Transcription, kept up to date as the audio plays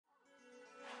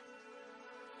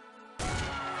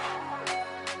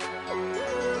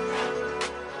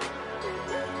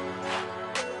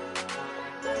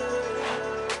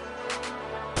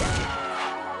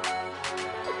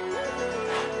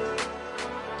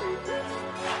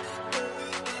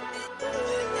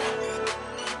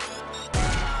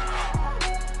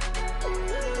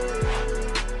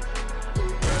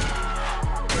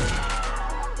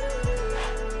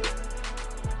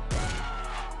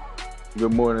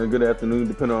good morning, good afternoon,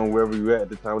 depending on wherever you're at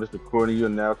the time of this recording. You're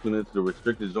now tuned into the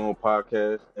Restricted Zone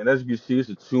podcast. And as you can see, it's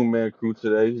a two-man crew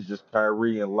today. It's just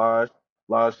Kyrie and Lodge.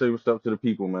 Lodge, say what's up to the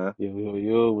people, man. Yo, yo,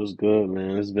 yo, what's good,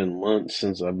 man? It's been months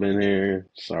since I've been here.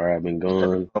 Sorry I've been Yeah, it's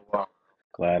gone. been a while.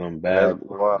 Glad I'm Yeah, it's back.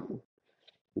 been a while.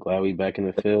 Glad we back in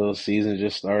the field. Season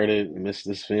just started. Missed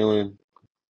this feeling.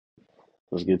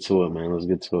 Let's get to it, man. Let's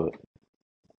get to it.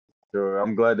 Sure,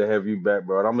 I'm glad to have you back,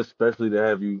 bro. And I'm especially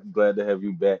glad to have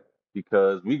you back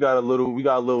because we got a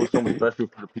little something special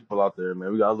for the people out there,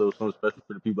 man. We got a little something special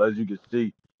for the people. As you can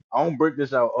see, I don't break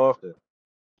this out often.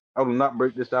 I do not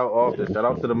break this out often. Shout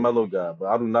out to the mellow guy, but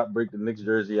I do not break the Knicks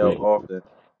jersey out Man, often.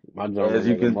 my joint As look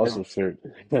you like a can, muscle shirt.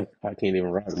 I can't even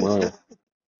rock mine.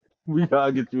 we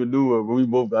gotta get you a new one, but we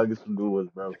both gotta get some new ones,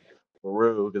 bro.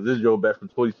 For real, because this is your back from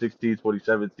 2016,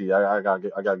 2017. I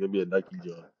gotta get me a Nike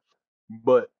joint.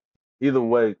 But either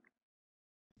way,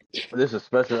 this is a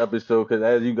special episode because,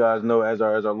 as you guys know, as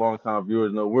our longtime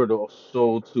viewers know, we're the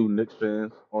sole two Knicks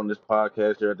fans on this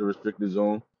podcast here at the Restricted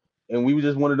Zone, and we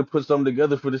just wanted to put something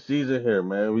together for the season here,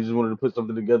 man. We just wanted to put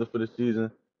something together for the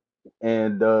season,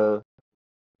 and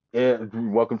yeah,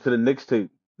 welcome to the Knickstape.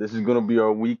 This is gonna be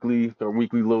our weekly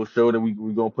little show that we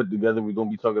gonna put together. We're gonna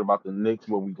be talking about the Knicks,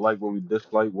 what we like, what we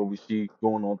dislike, what we see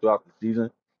going on throughout the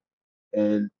season,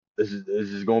 and this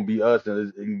is gonna be us,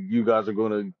 and you guys are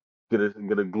gonna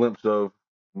get a glimpse of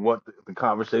what the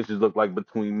conversations look like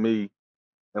between me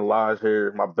and Laj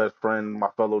here, my best friend, my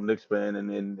fellow Knicks fan, and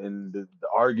the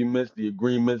arguments, the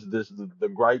agreements, the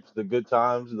gripes, the good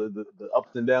times, the ups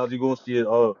and downs. You're gonna see it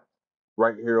all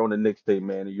right here on the Knicks tape,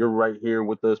 man. And you're right here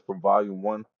with us for volume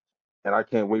one. And I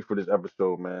can't wait for this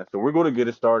episode, man. So we're going to get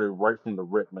it started right from the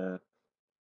rip, man.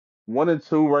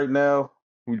 1-2 right now.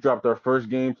 We dropped our first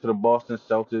game to the Boston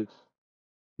Celtics.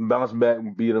 Bounced back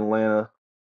and beat Atlanta.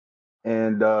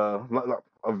 And a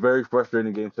very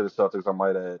frustrating game to the Celtics, I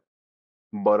might add.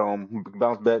 But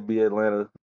bounced back, beat Atlanta.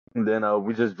 And then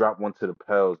we just dropped one to the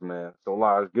Pels, man. So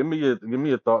Lars, give me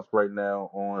your thoughts right now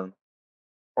on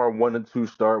our 1-2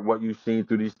 start, what you've seen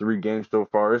through these three games so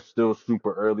far. It's still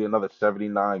super early, another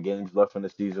 79 games left in the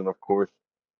season, of course.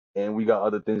 And we got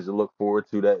other things to look forward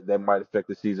to that might affect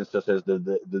the season, such as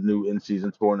the new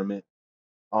in-season tournament.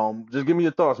 Just give me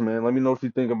your thoughts, man. Let me know what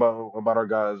you think about our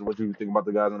guys, what you think about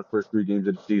the guys in the first three games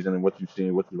of the season, and what you've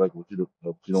seen, what you like, what you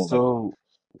don't like. So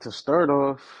to start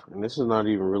off, and this is not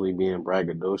even really being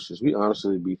braggadocious, we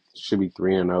honestly be should be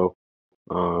 3-0.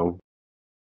 Um,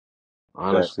 That.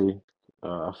 honestly,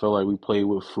 I feel like we played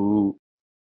with food.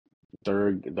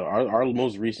 Our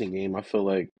most recent game, I feel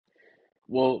like.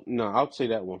 Well, no, I'll say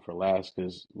that one for last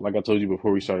because, like I told you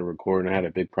before we started recording, I had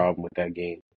a big problem with that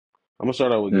game. I'm gonna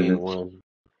start out with game Hmm. one.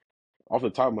 Off the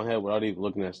top of my head, without even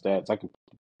looking at stats, I can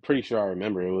pretty sure I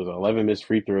remember it was 11 missed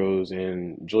free throws,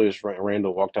 and Julius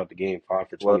Randle walked out the game 5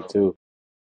 for 12, 22.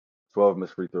 12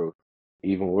 missed free throws.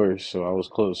 Even worse, so I was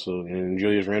close. So, and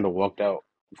Julius Randle walked out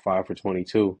 5 for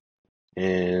 22,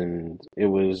 and it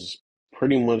was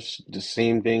pretty much the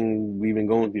same thing we've been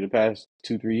going through the past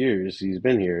 2, 3 years. He's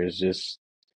been here. It's just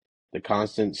the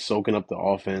constant soaking up the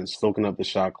offense, soaking up the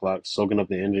shot clock, soaking up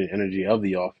the energy of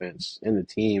the offense and the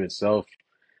team itself.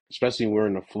 Especially when we're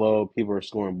in the flow, people are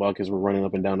scoring buckets. We're running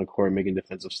up and down the court, making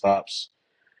defensive stops,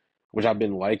 which I've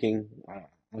been liking.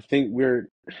 I think we're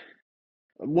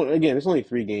well, again, it's only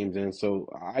 3 games in, so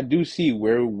I do see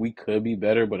where we could be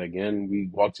better. But again, we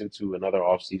walked into another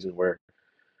offseason where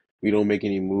we don't make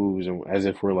any moves, and as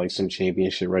if we're like some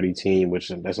championship ready team, which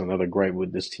that's another gripe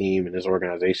with this team and this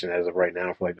organization as of right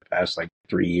now for like the past like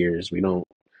 3 years. We don't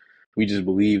we just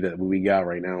believe that what we got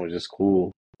right now is just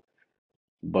cool.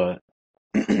 But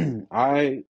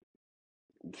I,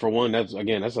 for one, that's a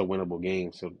winnable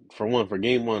game. So for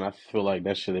game one, I feel like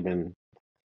that should have been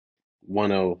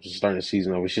 1-0 starting the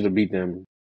season. We should have beat them,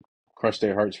 crushed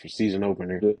their hearts for season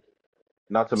opener.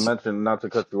 Not to mention, not to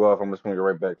cut you off, I'm just gonna get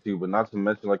right back to you. But not to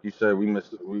mention, like you said, we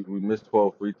missed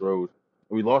 12 free throws.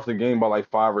 We lost the game by like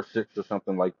 5 or 6 or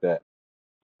something like that.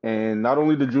 And not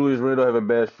only did Julius Randle have a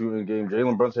bad shooting game,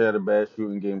 Jalen Brunson had a bad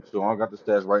shooting game too. I don't got the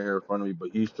stats right here in front of me, but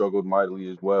he struggled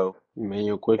mightily as well.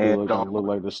 Manuel quickly And looked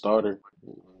like the starter.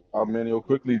 Manuel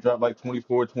quickly dropped like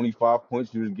 24, 25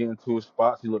 points. He was getting to his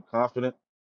spots. He looked confident.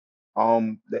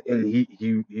 And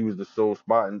he was the sole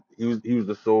spot, and he was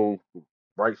the sole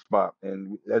bright spot,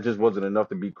 and that just wasn't enough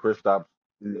to beat Kristaps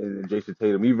and Jason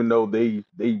Tatum, even though they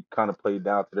kind of played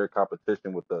down to their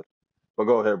competition with us. But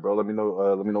go ahead, bro. Let me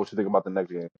know what you think about the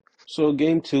next game. So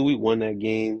game two, we won that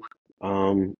game.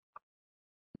 Um,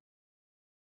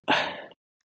 I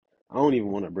don't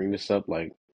even want to bring this up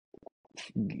like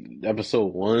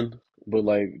episode one, but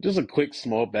like just a quick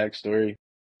small backstory.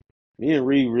 Me and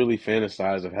Reed really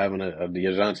fantasize of having a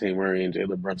DeJounte Murray and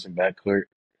Jalen Brunson backcourt.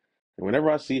 And whenever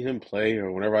I see him play,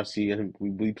 or whenever I see him,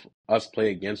 we us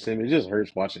play against him, it just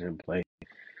hurts watching him play.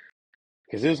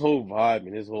 Because his whole vibe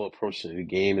and his whole approach to the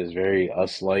game is very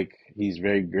us-like. He's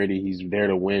very gritty. He's there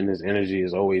to win. His energy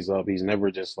is always up. He's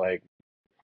never just like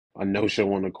a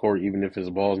no-show on the court, even if his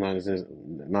ball's not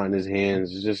in his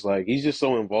hands. It's just like he's just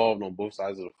so involved on both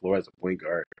sides of the floor as a point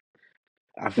guard.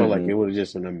 I felt like Hmm. it would have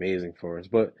just been amazing for us.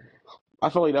 But I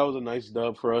felt like that was a nice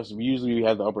dub for us. We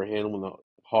had the upper hand when the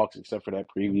Hawks, except for that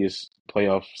previous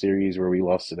playoff series where we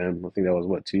lost to them. I think that was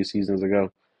what, 2 seasons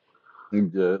ago.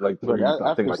 Yeah, like But three.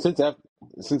 I think after like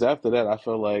since after that, I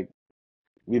felt like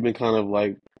we've been kind of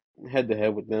like head to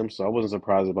head with them. So I wasn't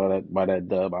surprised about that by that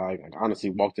dub. I honestly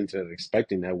walked into it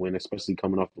expecting that win, especially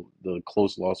coming off the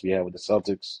close loss we had with the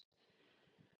Celtics.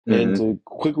 And hmm to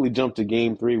quickly jump to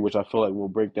Game 3, which I feel like will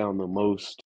break down the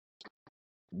most.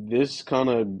 This kind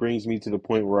of brings me to the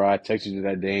point where I texted you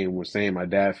that day and was saying my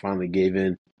dad finally gave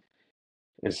in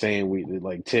and saying we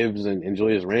like Tibbs and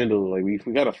Julius Randle, like we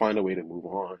got to find a way to move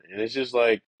on. And it's just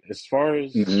like as far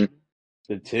as hmm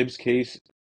the Tibbs case,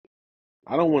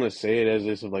 I don't want to say it as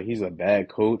if like he's a bad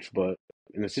coach, but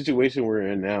in the situation we're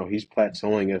in now, he's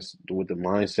plateauing us with the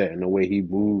mindset and the way he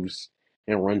moves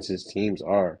and runs his teams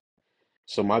are.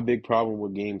 So my big problem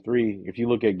with Game 3, if you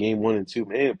look at Game 1 and 2,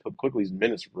 man, put Quickly's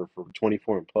minutes for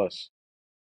 24 and plus.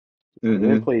 The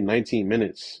man hmm played 19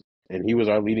 minutes, and he was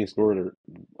our leading scorer,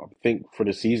 I think, for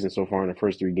the season so far in the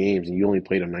first 3 games, and you only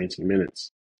played him 19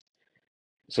 minutes.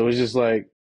 So it's just like,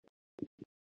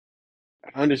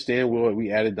 I understand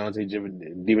we added Dante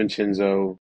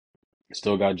DiVincenzo,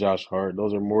 still got Josh Hart.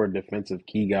 Those are more defensive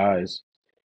key guys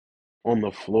on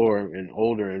the floor and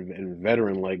older and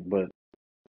veteran like, but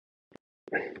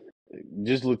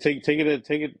just take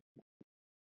it.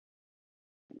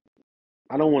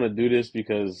 I don't want to do this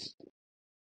because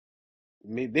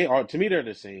they are to me they're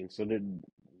the same. So they're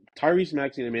Tyrese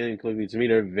Maxey and Emmanuel Quigley, to me,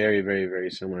 they're very, very, very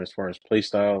similar as far as play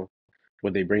style,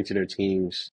 what they bring to their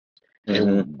teams. hmm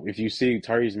And if you see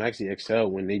Tyrese Maxey excel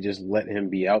when they just let him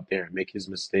be out there and make his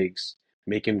mistakes,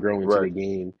 make him grow into the Right.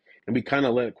 game. And we kind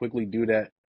of let Quickly do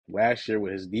that last year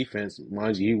with his defense.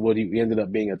 Mind you, he ended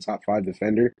up being a top 5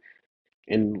 defender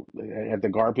in at the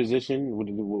guard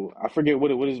position. I forget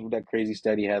what is that crazy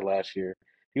stat he had last year.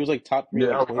 He was like top 3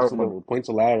 Yeah, like I remember. points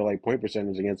allowed or like point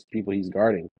percentage against people he's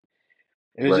guarding.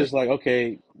 And it's Right. just like,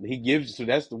 okay, he gives so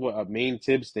that's what a main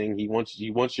Tibbs thing. He wants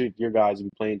your guys to be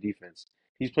playing defense.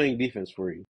 He's playing defense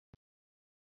for you.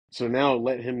 So now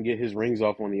let him get his rings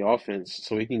off on the offense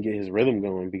so he can get his rhythm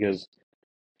going. Because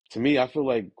to me, I feel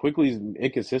like Quickly's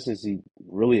inconsistency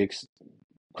really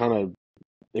kind of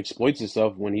exploits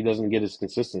itself when he doesn't get his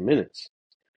consistent minutes.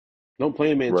 Don't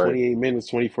play him in Right. 28 minutes,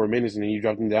 24 minutes, and then you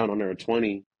drop him down under a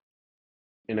 20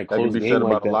 in a That could close be game said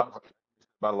like that. about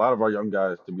a lot of our young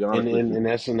guys. To be And honest with and, you. and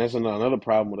that's another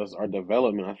problem with us. Our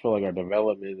development, I feel like our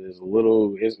development is a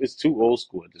little it's too old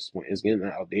school at this point. It's getting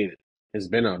outdated. It's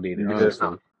been outdated, Yeah.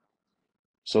 honestly.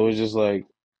 So it's just like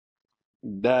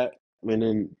that. And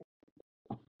then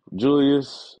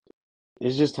Julius,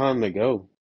 it's just time to go.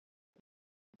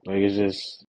 Like it's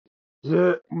just,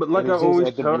 Yeah, but and like I it's just always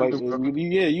at the tell like, you, bro.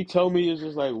 yeah. You tell me it's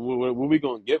just like what we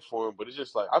gonna get for him, but it's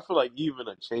just like I feel like even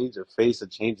a change of face, a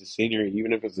change of scenery,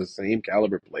 even if it's the same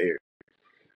caliber player,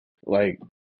 like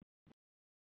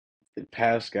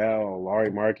Pascal,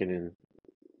 Laurie Markkinen,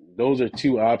 those are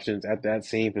 2 options at that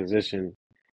same position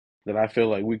that I feel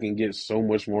like we can get so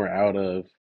much more out of.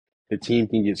 The team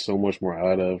can get so much more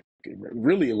out of.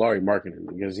 Really, Laurie Markkinen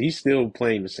because he's still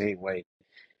playing the same way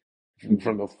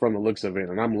from the looks of it,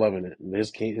 and I'm loving it.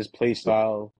 His play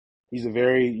style. He's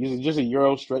just a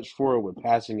Euro stretch forward with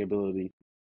passing ability.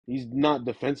 He's not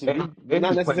defensive. He's And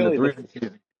not he's playing the necessarily three this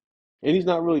season. and he's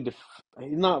not really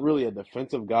he's not really a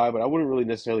defensive guy, but I wouldn't really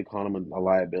necessarily call him a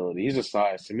liability. He's a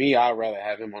size. To me, I'd rather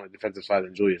have him on the defensive side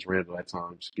than Julius Randle at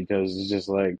times because it's just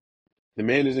like the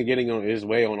man isn't getting on his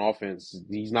way on offense.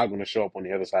 He's not going to show up on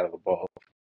the other side of the ball.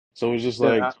 So it's just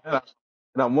And like, I, and I,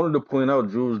 and I wanted to point out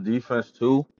Drew's defense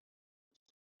too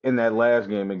in that last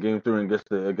game in Game 3 against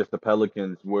the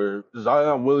Pelicans, where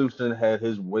Zion Williamson had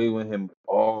his way with him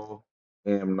all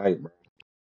damn night, bro.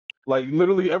 Like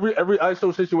literally every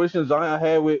ISO situation Zion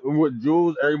had with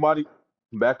Jules, everybody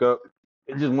back up.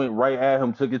 It just went right at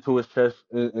him, took it to his chest,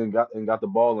 and got the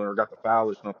ball or got the foul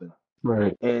or something.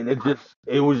 right, And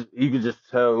it was you could just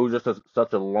tell it was just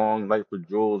such a long night for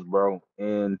Jules, bro.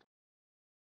 And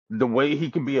the way he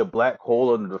can be a black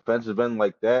hole on the defensive end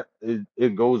like that,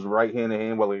 it goes right hand in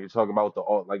hand. While you're talking about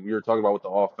like we were talking about with the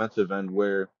offensive end,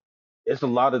 where it's a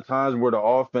lot of times where the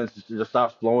offense just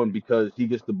stops flowing because he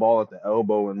gets the ball at the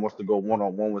elbow and wants to go one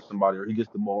on one with somebody, or he gets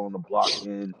the ball on the block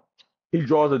and he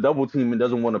draws a double team and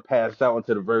doesn't want to pass out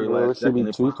until the very Bro, it last should be second.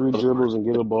 It two, puts three another dribbles person. and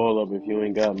get a ball up if you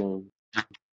ain't got none.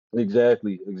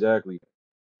 Exactly, exactly.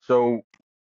 So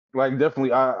like definitely,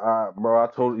 bro, I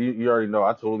totally, you already know,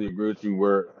 I totally agree with you.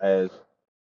 Whereas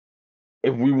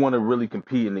if we want to really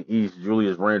compete in the East,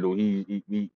 Julius Randle,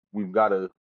 we've got to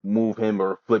move him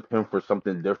or flip him for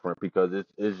something different because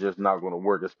it's just not going to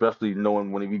work. Especially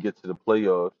knowing when we get to the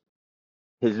playoffs,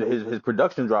 his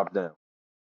production drops down.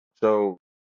 So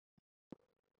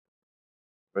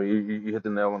you hit the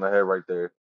nail on the head right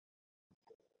there.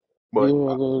 But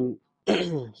Yeah, then,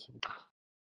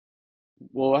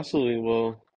 well, actually,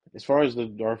 well, as far as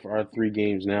our three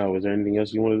games now, is there anything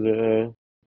else you wanted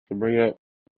to bring up?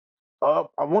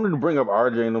 I wanted to bring up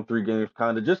RJ in them 3 games,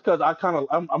 kind of just because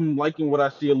I'm liking what I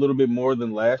see a little bit more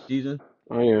than last season.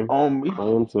 I am. Um, I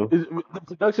am too. the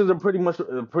productions are pretty much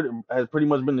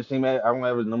been the same. I don't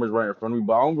have his numbers right in front of me,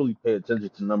 but I don't really pay attention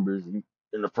to numbers in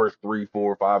the first 3,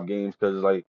 4, 5 games because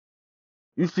like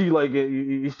you see like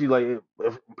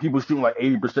if people shooting like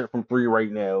 80% from three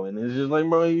right now, and it's just like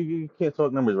bro, you can't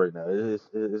talk numbers right now.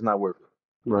 It's not worth it.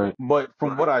 Right. But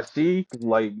from what I see,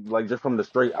 like just from the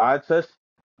straight eye test,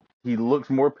 he looks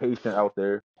more patient out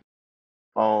there.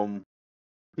 Um,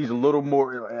 he's a little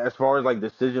more as far as like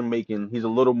decision making. He's a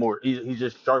little more. He's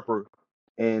just sharper,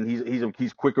 and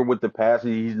he's quicker with the pass.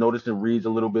 He's noticing reads a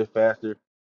little bit faster.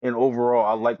 And overall,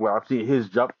 I like what I've seen. His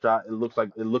jump shot. It looks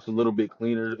a little bit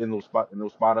cleaner in those spot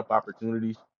up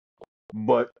opportunities.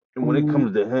 But when it Mm,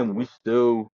 comes to him,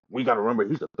 we got to remember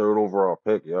he's a third overall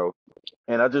pick, yo.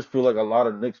 And I just feel like a lot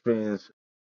of Knicks fans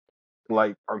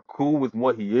like are cool with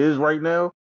what he is right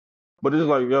now. But it's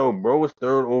like, yo, bro, it's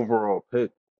third overall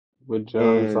pick. with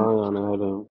John And Zion ahead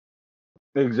of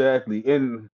exactly.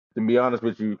 And to be honest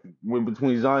with you, when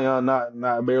between Zion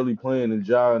not barely playing and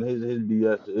Ja and his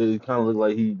BS, it kind of looked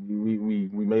like we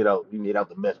made out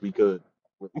the best we could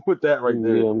with that right him.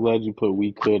 there. Yeah, I'm glad you put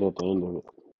 "we could" at the end of it.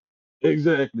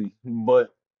 Exactly.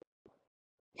 But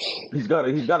he's got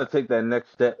to take that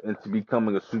next step into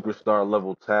becoming a superstar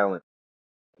level talent.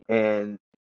 And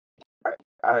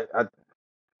I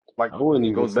like I wouldn't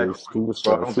it even goes say back to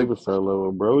bro. I don't think. superstar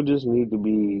level, bro. Just need to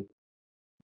be.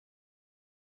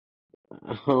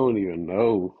 I don't even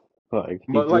know. Like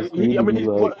he But like just need to be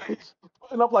like. he's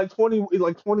putting up like 20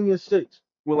 and 6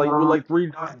 with like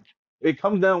 3 dimes. It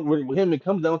comes down with him. It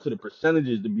comes down to the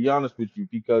percentages. To be honest with you,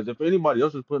 because if anybody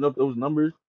else is putting up those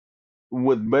numbers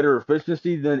with better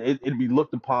efficiency, then it'd be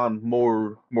looked upon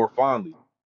more fondly.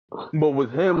 But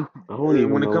with him, I don't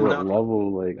even when it know comes what down to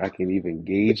level like I can even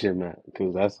gauge him at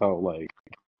because that's how like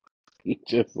he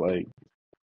just like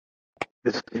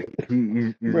this,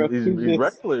 bro. He he's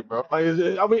just. regular, bro. Like,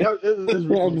 I mean,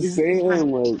 I'm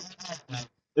saying like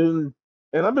and,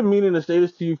 and I've been meaning to say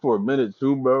this to you for a minute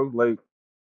too, bro. Like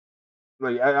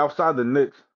outside the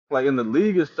Knicks, like in the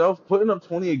league itself, putting up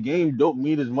 20 a game don't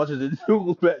mean as much as it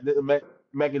do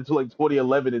back into like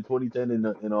 2011 and 2010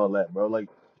 and all that, bro. Like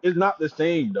it's not the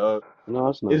same, dog. no,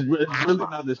 it's not. It's really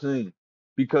not the same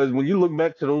because when you look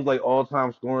back to those like all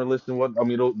time scoring lists and what I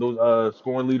mean those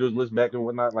scoring leaders lists back and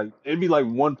whatnot, like it'd be like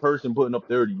one person putting up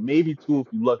 30, maybe two if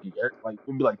you lucky. Like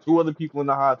it'd be like two other people in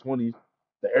the high 20s,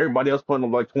 that everybody else putting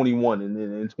up like 21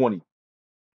 and 20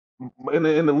 in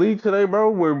the league today,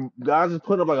 bro, where guys is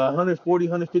putting up like 140,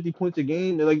 150 points a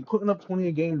game, they're like putting up 20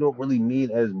 a game don't really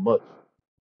mean as much.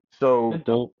 So, It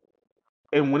don't.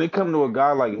 and when it comes to a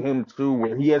guy like him too,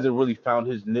 where he hasn't really found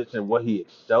his niche and what he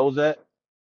excels at,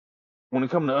 when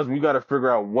it comes to us, we got to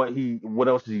figure out what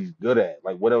else he's good at.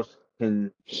 Like, what else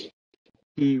can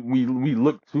we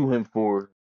look to him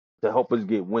for to help us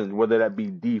get wins, whether that be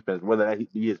defense, whether that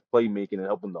be his playmaking and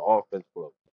helping the offense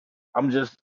flow. I'm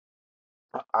just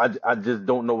I just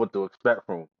don't know what to expect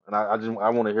from him, and I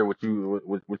want to hear what you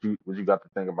got to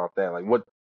think about that. Like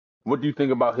what do you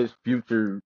think about his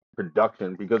future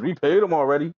production? Because we paid him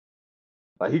already.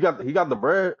 Like he got the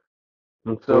bread.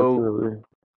 So Unfortunately,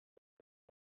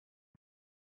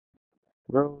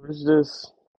 bro, it's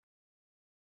just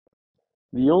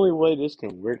the only way this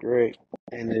can work right,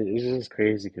 and it's just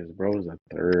crazy because bro is a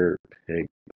third pick,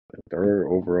 a third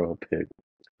overall pick.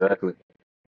 exactly,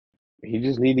 He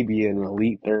just need to be an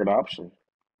elite third option.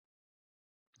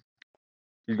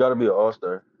 he's got to be an all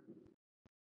star.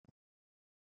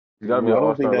 He's got to be Well, an I all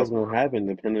don't think star that's level. gonna happen,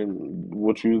 depending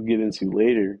what you get into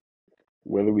later.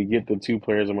 Whether we get the two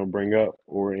players I'm gonna bring up,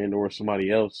 or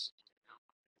somebody else.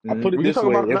 I put it We can this talk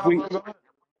way: about it if now, we bro. Go ahead.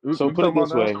 so We can put talk it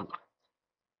this about it way, now.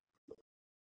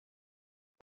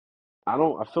 I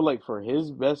don't. I feel like for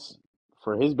his best,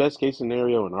 for his best case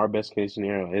scenario and our best case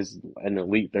scenario is an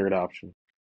elite third option.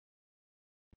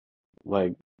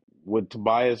 Like with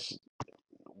Tobias,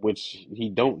 which he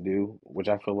don't do, which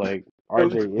I feel like Yo,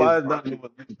 RJ is. Tobias not even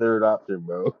the third option,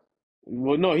 bro.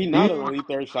 Well, no, he's not He, an elite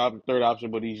third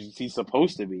option, but he's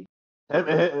supposed to be.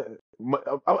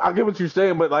 I get what you're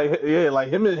saying, but like, yeah, like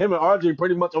him and RJ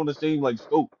pretty much on the same like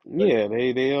scope. Like, Yeah,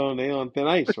 they on thin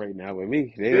ice right now with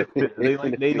me. They yeah, they they in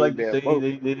like the they same like the damn same. boat.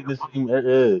 They in the same.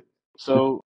 Yeah.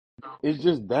 So it's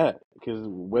just that because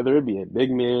whether it be a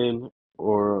big man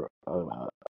or a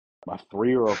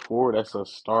three or a four, that's a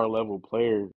star level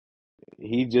player.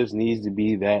 He just needs to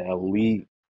be that elite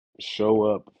show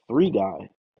up three guy.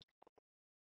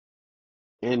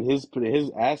 And his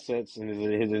assets and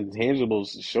his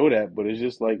intangibles show that, but it's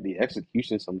just like the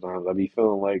execution sometimes. I just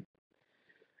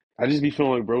be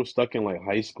feeling like bro stuck in like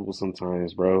high school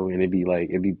sometimes, bro, and it'd be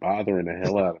bothering the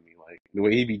hell out of me. Like the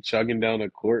way he be chugging down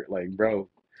the court, like bro,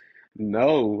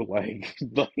 no, like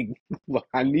like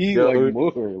I need like Yo,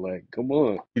 more. Like come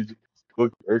on, he just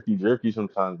look irky jerky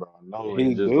sometimes, bro. I know, and he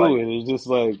it's just do like it. It's just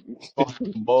like,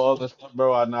 tossing the ball and stuff,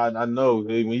 bro. I know.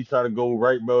 Hey, when you try to go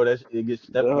right, bro, it gets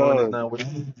stepped on. That's dog. not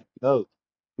what you know.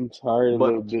 I'm tired of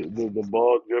But the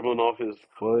ball dribbling off his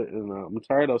foot, and I'm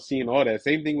tired of seeing all that.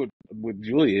 Same thing with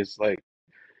Julius. Like,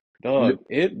 dog,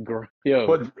 yo,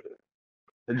 but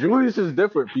Julius is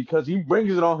different because he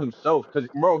brings it on himself. Because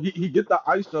bro, he get the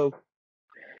ISO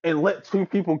and let two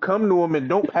people come to him and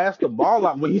don't pass the ball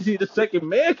out. When he see the second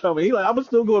man coming, he like, I'm gonna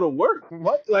still go to work.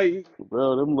 What? Like,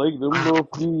 bro, them little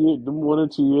few years, them 1 or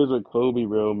 2 years with Kobe,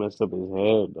 bro, messed up his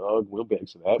head, dog. We're back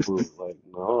to that move. Like,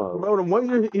 nah, bro, the one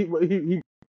year he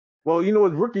well, you know,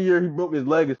 his rookie year he broke his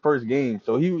leg his first game,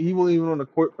 so he wasn't even on the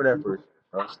court for that first.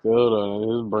 Bro. still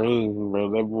though, his brain, bro,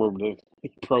 that boy,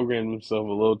 he programmed himself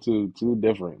a little too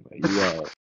different. Like,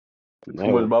 Too much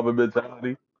no, Baba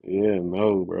mentality. yeah,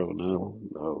 no, bro,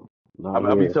 no, not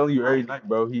I be here. telling you every night,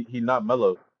 bro. He not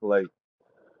mellow. Like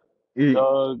he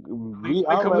Dog, when it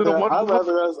comes to the one on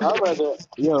one.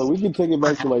 yo, we can take it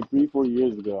back to like 3, 4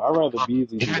 years ago. I'd rather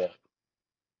Beasley do that.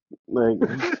 Like,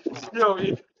 Yo,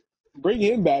 he, bring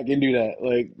him back and do that.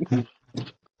 Like,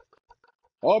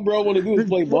 all bro want to do is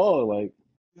play he ball. Like,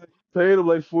 paid him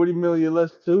like 40 million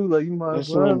less too. Like you might as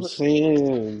that's what I'm well.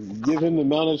 saying. Give him the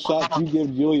amount of shots you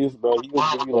give Julius, bro. He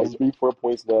gonna give you like 3, 4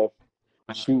 points left.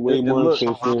 Shoot way And more look,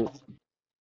 efficient.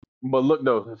 but look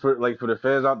though, for the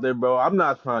fans out there, bro, I'm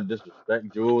not trying to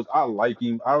disrespect Jules. I like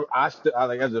him. I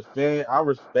like as a fan, I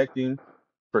respect him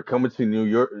for coming to New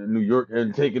York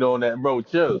and taking on that, bro.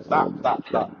 Chill, stop.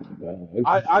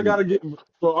 I gotta get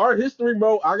for our history,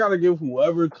 bro. I gotta give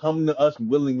whoever come to us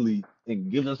willingly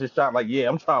and give us a shot. Like, yeah,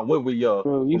 I'm trying to win with y'all.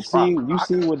 Bro, Some props. you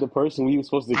seen what the person we were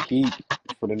supposed to keep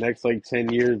for the next like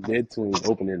 10 years did to him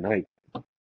opening night.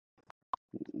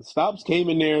 Stops came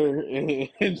in there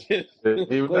and just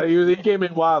like. He came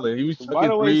in wilding. He was By chucking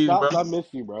the way, threes, bro. Stops, I miss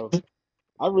you, bro.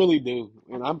 I really do,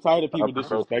 and I'm tired of people Bro,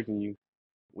 disrespecting you.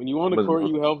 When you on the but, court,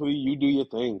 you healthy, you do your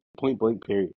thing. Point blank,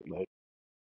 period. Like,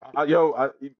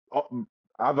 yo,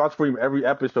 I vouch for him every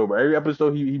episode, bro. Every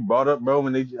episode he brought up, bro,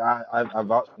 and I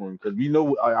vouch for him because we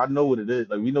know I know what it is.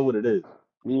 Like we know what it is.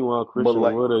 meanwhile, But Christian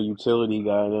like Wood, a utility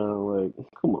guy now. Like,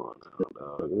 come on now,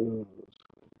 dog.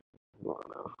 Come on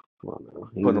now, come on now.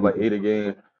 putting up like 8 a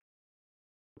game.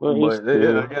 Well, it's But yeah,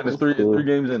 cool. again, It's it's three cool.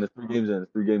 games in. It's 3 games in.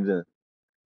 It's 3 games in.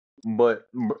 But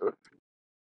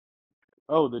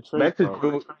Oh, the trade back to talk.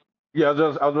 Jules. Yeah, I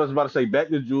was just about to say back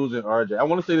to Jules and RJ. I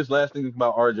want to say this last thing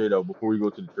about RJ though before we go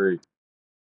to the trade.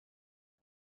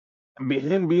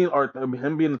 Him being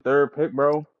the third pick,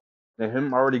 bro, and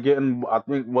him already getting I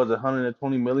think was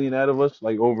 120 million out of us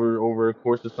like over a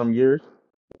course of some years.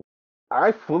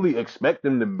 I fully expect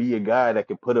him to be a guy that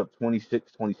could put up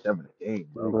 26, 27 a game,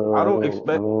 bro. I Bro, don't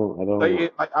expect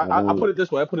I I put don't. it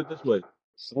this way. I put it this way.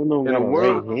 Son don't In a got a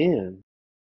right world, hand.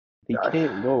 He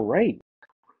can't go right.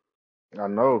 I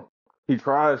know he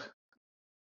tries.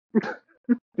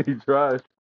 He tries.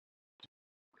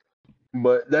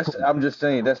 But I'm just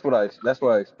saying that's what I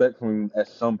expect from him at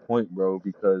some point, bro,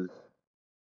 because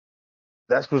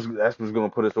that's what's gonna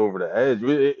put us over the edge.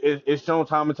 It's shown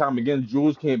time and time again.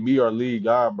 Jules can't be our lead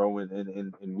guy, bro,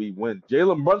 and we win.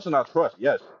 Jalen Brunson, I trust,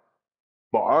 yes,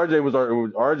 but RJ was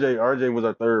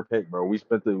our third pick, bro. We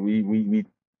spent we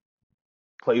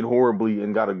played horribly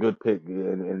and got a good pick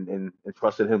and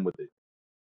trusted him with it.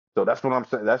 So that's what I'm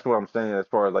saying. That's what I'm saying as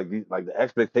far as like the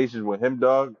expectations with him,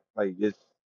 dog. Like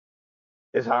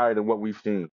it's higher than what we've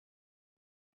seen.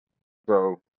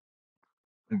 So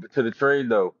to the trade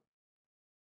though.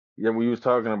 Yeah, we was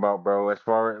talking about, bro, as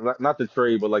far as not the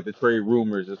trade, but like the trade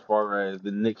rumors as far as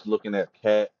the Knicks looking at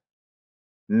Cat,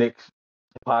 Knicks.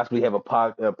 possibly have a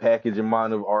package in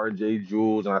mind of RJ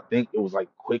Jules, and I think it was like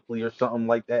quickly or something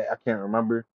like that. I can't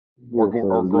remember, Yeah, for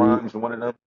or Embiid. Grimes, one of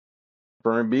them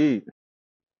for Embiid.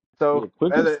 So Yeah,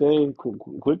 quick can as stay.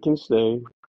 Quick can stay.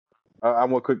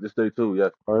 I'm more quick to say too.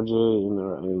 Yes, RJ and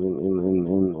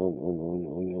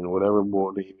whatever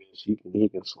boy name is, he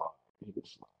can slide. He can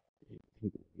slide.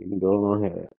 He can go on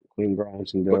ahead. Queen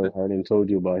Grimes can but go. I didn't told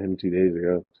you about him 2 days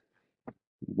ago.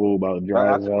 What about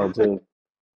dry I as hell told too?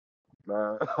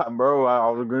 bro, I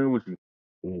was agreeing with you.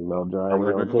 About dry I as was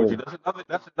hell agreeing with you. too.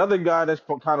 That's another guy that's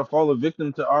kind of fallen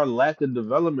victim to our lack of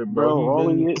development, bro. Bro, all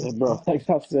he is, bro, like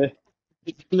I said,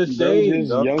 He's been bro, insane, just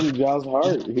dog. young Josh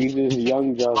Hart. He just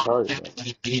young Josh Hart, bro.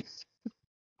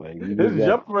 Like you just His got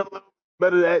jumper a little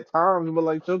better at times, but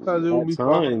like sometimes it will at be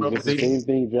fine, times bro. it's the same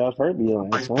thing Josh Hart be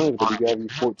on at times, but he got you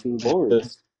 14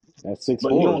 boards at six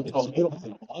But he four. don't he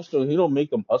don't hustle. He don't make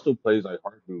them hustle plays like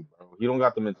Hart do, bro. He don't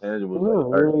got them intangibles like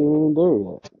No, he Hart. ain't even there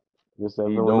yet. Just that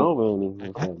He don't. Villanova in him.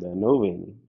 Just that Nova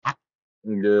in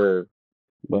him. Yeah,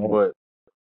 But but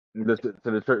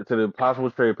to the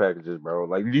possible trade packages, bro.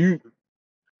 Like, do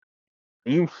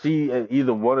you see at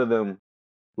either one of them,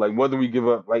 like whether we give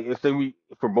up, like let's say we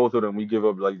for both of them we give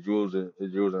up like Jules and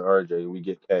RJ, we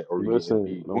get Cat or we get listen,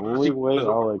 Embiid. the Who do you only see way winning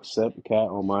over? I'll accept Cat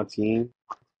on my team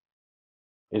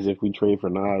is if we trade for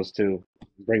Nas too.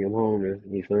 Bring him home,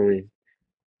 you feel me?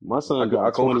 My I son could I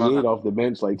dropped co-sign 28 that. off the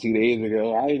bench like 2 days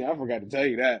ago. I forgot to tell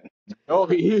you that. Oh,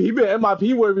 he been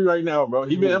MIP worthy right now, bro.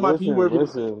 He been MIP Listen, worthy.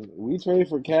 listen. We trade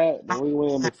for Cat. The only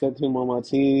way I'm accepting him on my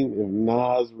team if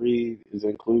Nas Reed is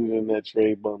included in that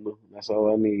trade bundle. That's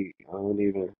all I need. I don't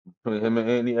even. Between him and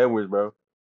Anthony Edwards, bro.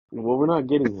 Well, we're not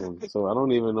getting him, so I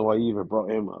don't even know why you even brought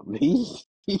him up.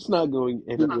 He's not going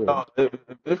anywhere. If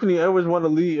Anthony Edwards want to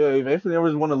leave, if Anthony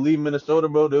Edwards want to leave Minnesota,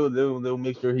 bro, they'll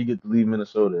make sure he gets to leave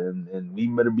Minnesota, and he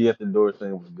better be at the door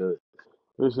saying what's good,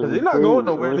 Listen, because we they're not trade. going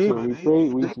nowhere Listen, neither. we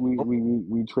trade.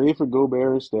 We trade for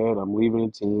Gobert instead. I'm leaving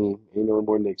the team. Ain't no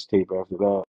more Knickstape after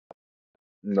that.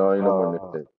 No, ain't no more Uh,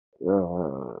 Knickstape.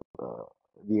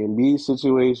 the Embiid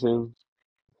situation.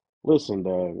 Listen,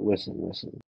 dog.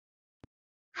 Listen.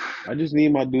 I just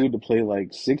need my dude to play like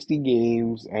 60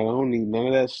 games. I don't need none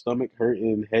of that stomach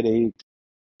hurting, headache,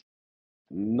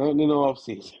 nothing in the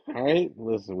offseason. All right?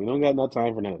 Listen, we don't got no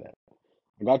time for none of that.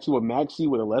 I got you a Maxi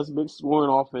with a less big scoring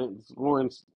offense,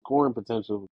 scoring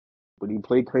potential, but he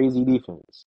play crazy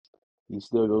defense. He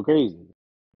still go crazy.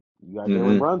 You got Jalen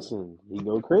Mm-hmm. Brunson. He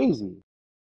go crazy.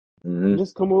 Mm-hmm.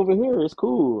 Just come over here. It's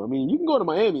cool. I mean, you can go to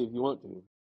Miami if you want to.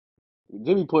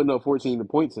 Jimmy putting up 14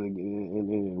 points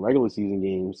in regular season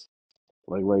games.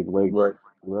 Like, Right.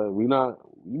 we not.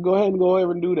 You go ahead and go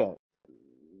over and do that.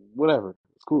 Whatever.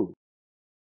 It's cool.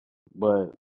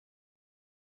 But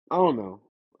I don't know.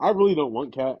 I really don't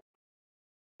want Cat.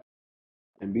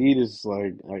 Embiid is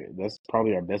like that's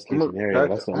probably our best I'm case gonna, scenario. that's,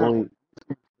 That's the only.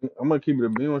 I'm gonna keep it a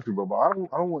being with you, bro. But I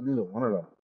don't want neither one of them.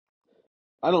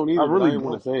 I don't I either, but I really didn't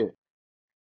want to don't. say it.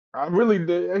 I really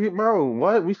did. Hey, bro,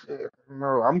 what we said,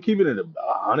 bro? I'm keeping it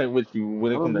honest with you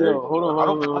when it comes to Yo, everything, hold bro. on, I hold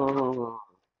on, don't. hold on, hold on. Hold on.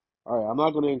 All right, I'm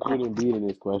not going to include Embiid in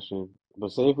this question.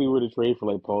 But say if we were to trade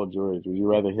for like Paul George, would you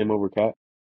rather him over Cat?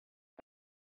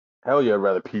 Hell yeah, I'd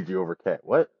rather PG over Cat.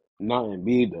 What? Not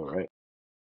Embiid though, right?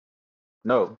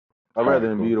 No, I'd All right,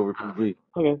 rather Embiid cool. over PG.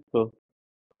 Okay, cool.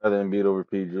 Rather Embiid over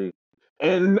PG.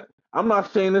 And I'm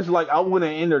not saying this like I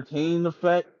wouldn't entertain the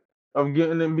fact of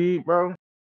getting Embiid, bro.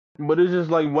 But it's just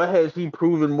like, what has he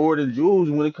proven more than Jules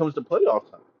when it comes to playoff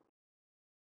time?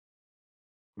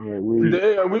 All right, we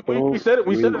Yeah, we don't said it.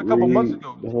 We said it a couple months we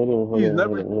ago. hold on, hold He's on, hold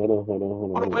never. on, hold on, hold on,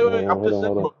 hold on, Hold on, hold on, wait, wait. I'm hold just on, saying,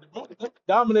 hold on. bro. The Bulls never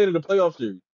dominated a playoff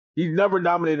series. He's never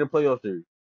dominated a playoff series.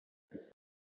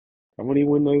 How many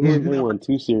win they He's won? They never, won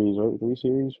 2 series, right? 3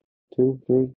 series? Two,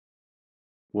 three?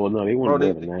 Well, no, they won bro. more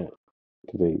They than that.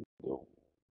 'Cause they,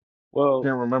 well,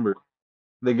 can't remember.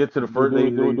 They get to the do, first. do,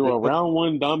 do, They do a get round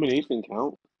one domination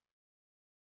count?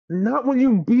 not when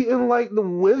you beating like the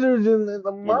Wizards and the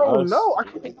And bro. us? No, I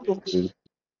can't think of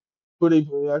who they.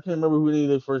 I can't remember who they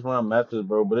their first round matches,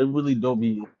 bro. But it really don't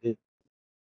be.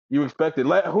 You expect it.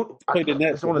 Like who? I Played the can't.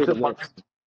 Nets. It's They on the played tip the of my. Nets.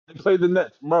 They played the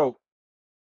Nets, bro.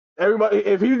 Everybody,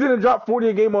 if he didn't drop 40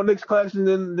 a game on Knicks Claxton,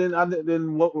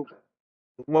 then what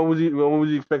was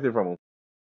he expecting from him?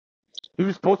 He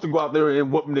was supposed to go out there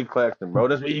and whoop Nick Claxton, bro.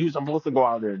 That's what he was supposed to go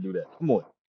out there and do that. Come on.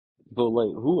 But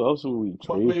like, who else would we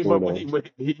But, trade but, for but when he, though? when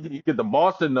he get the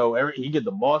Boston though, he get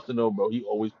the Boston though, bro. He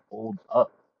always holds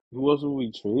up. Who else would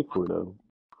we trade for though?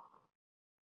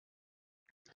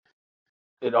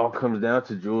 It all comes down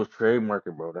to Jules trade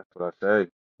market, bro. That's what I say.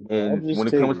 I'll And just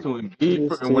take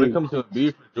just When it take comes to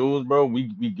Embiid for Jules, bro, we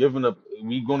giving up.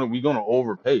 We gonna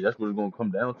overpay. That's what it's gonna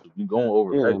come down to. We gonna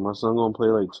yeah, overpay. my son gonna play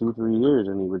like 2, 3 years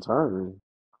and he retiring.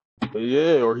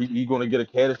 Yeah, or he gonna get a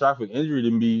catastrophic injury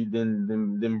than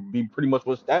be pretty much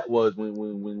what Stat was when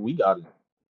we got him.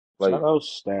 Shout Like out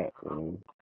Stat, man.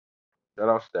 shout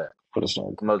out Stat. Put a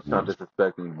start. I'm not trying to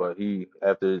disrespect him, but he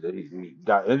after he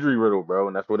got injury riddled, bro,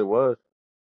 and that's what it was.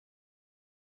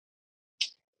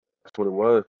 That's what it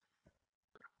was.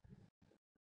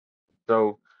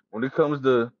 So when it comes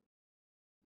to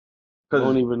I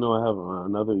don't because even know I have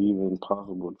another even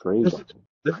possible trade this is button.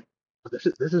 this,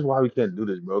 this is why we can't do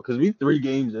this, bro. Because we 3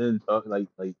 games in talk like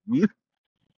we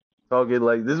talking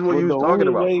like this is what But you the was talking only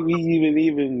about, way bro. we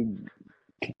even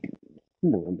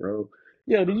come on, bro.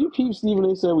 Yeah, did you keep Stephen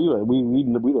A said we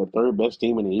the third best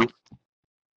team in the East?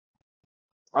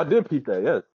 I did peep that,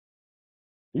 yes.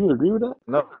 You would agree with that?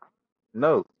 No,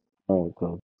 no. Oh,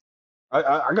 okay.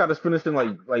 I got us finishing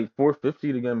like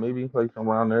 450 again, maybe like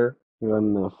around there. You're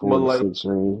in the But four to like, six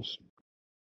range.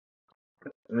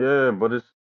 yeah, but it's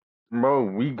bro,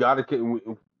 we gotta get.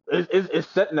 It's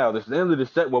set now. The standard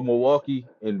is set with Milwaukee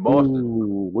and Boston.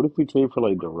 Ooh, what if we trade for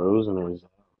like DeRozan or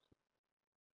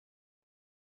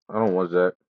I don't want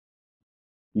that.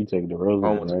 you take I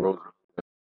don't DeRozan, want the right? Rose.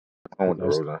 I don't want the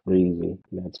That's Rose. crazy.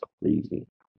 That's crazy.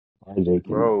 RJ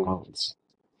can Bro, bounce.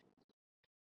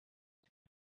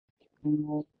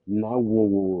 No,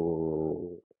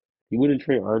 whoa. You wouldn't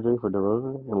trade RJ for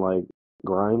DeRozan and like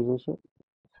Grimes and shit?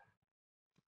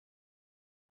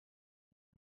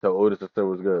 the Otis still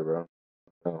was good, bro.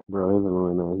 No. Bro, he doesn't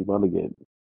really know. He about to get.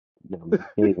 No,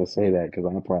 can't even say that because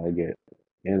I'll probably get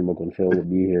Animal Control will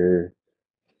be here.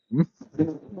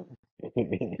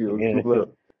 Yo, cool Hey, up.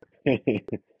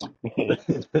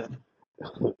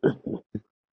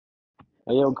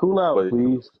 yo, cool out, But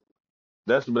please.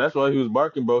 that's why he was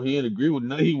barking, bro. He didn't agree with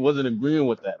none. He wasn't agreeing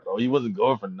with that, bro. He wasn't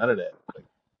going for none of that. Like,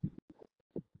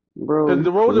 Bro, cause you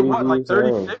DeRozan, what, crazy like as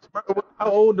hell. 36, bro?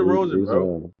 How old Crazy DeRozan, as bro?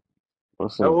 hell. My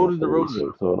How son's old not is DeRozan?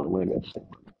 36. Hold on, I got you.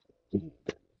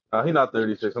 He not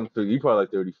 36. I'm too. He probably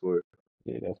like 34.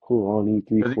 Yeah, that's cool. I don't need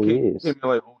three, Cause four he came years. in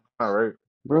like, oh, all right.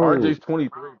 Bro, RJ's 23,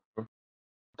 bro.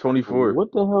 24.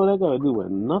 what the hell that got to do with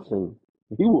nothing?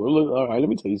 He will look. All right, let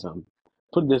me tell you something.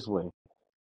 Put it this way,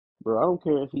 bro. I don't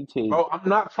care if he take. Bro, I'm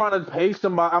not trying to pay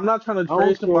somebody. I'm not trying to I trade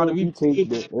don't care somebody. if We he take paid.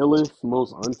 the illest,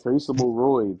 most untraceable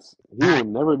roids. He will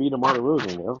never be DeMar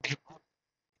DeRozan, yo.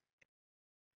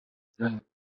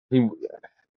 He,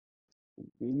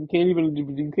 You can't even.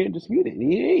 You can't dispute it.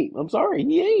 He ain't. I'm sorry,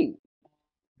 he ain't.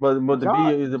 but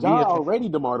Ja already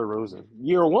DeMar DeRozan.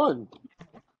 Year one.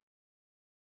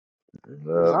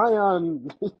 uh, Zion,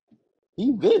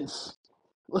 he Vince.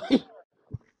 Like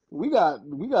we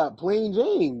got plain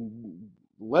Jane,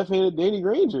 left-handed Danny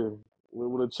Granger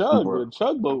with a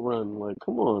chug boat run. Like,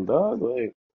 come on, dog.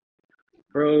 Like,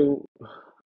 bro,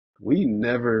 we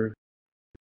never.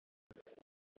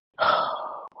 Out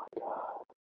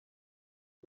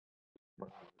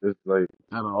it's like,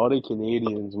 of all the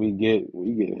Canadians we get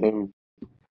him,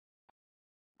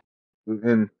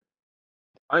 and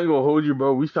I ain't gonna hold you,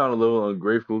 bro. We sound a little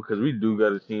ungrateful because we do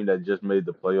got a team that just made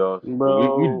the playoffs,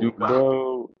 but we do got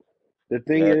bro. The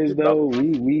thing nasty is, about. though,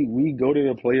 we go to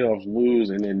the playoffs, lose,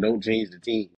 and then don't change the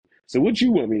team. So what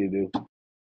you want me to do?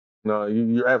 No,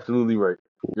 you're absolutely right.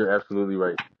 You're absolutely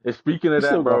right. And speaking We of still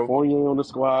that, got bro, Fournier on the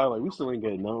squad. Like, we still ain't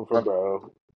getting nothing for I,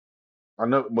 bro. I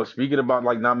know. But speaking about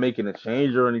like not making a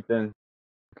change or anything,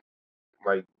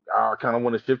 like I kind of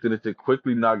want to shift it into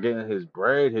quickly not getting his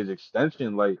bread, his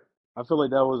extension, like I feel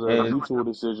like that was a and mutual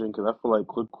decision because I feel like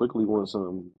quickly wants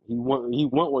some. He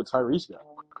want what Tyrese got.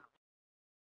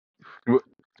 w-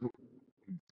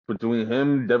 between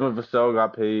him, Devin Vassell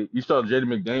got paid. You saw Jaden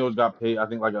McDaniels got paid. I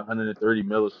think like 130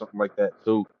 mil or something like that.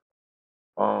 So,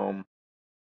 um,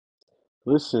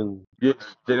 Listen, yeah,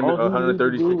 Jaden all he need to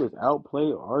 136. do is outplay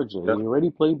RJ. Yeah, He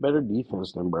already played better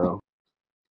defense than bro.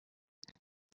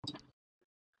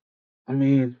 I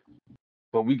mean.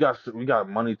 But we got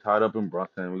money tied up in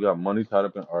Brunson. We got money tied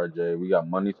up in RJ. We got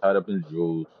money tied up in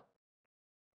Jules.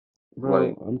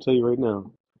 Bro, Like I'm tell you right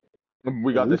now,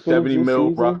 we if got we the finish 70 this mil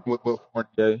season, rock with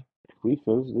Fournier. if we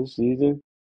finish this season,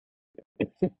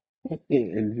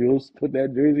 and Jules put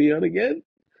that jersey on again,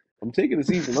 I'm taking the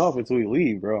season off until we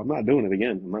leave, bro. I'm not doing it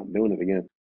again. I'm not doing it again.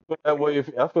 That way, if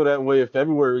I feel that way, if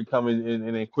February coming in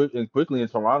and quickly in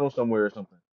Toronto somewhere or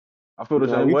something, I feel the Now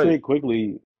same we way. trade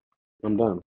quickly. I'm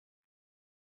done,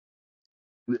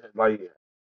 Like,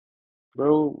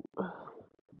 bro.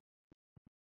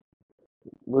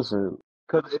 Listen,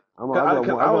 cause, I got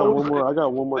one. I I got was one more. I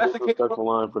got one more that's the case, bro. disrespectful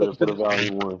line for the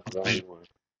Volume One. For Volume One.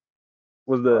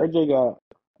 Was the RJ got.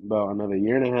 about another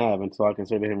year and a half until I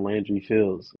consider him Landry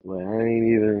Fields. Like I ain't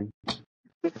even,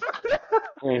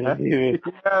 Yeah.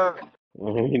 I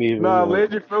ain't even Nah, like,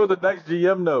 Landry Phil, the next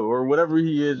GM though, or whatever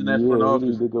he is in that front yeah, he need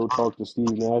office. to go talk to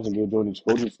Steve Nash and go join his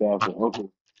coaching staff with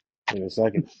Uncle in a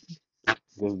second.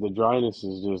 Because the dryness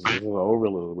is just this is an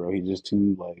overload, bro. He just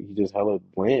too like he just hella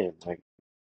bland. Like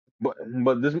But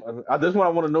this one I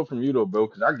want to know from you though, bro,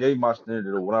 because I gave my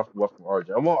standard of what I want from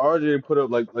RJ. I want RJ to put up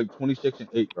like 26 and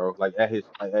 8, bro. Like at his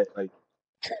like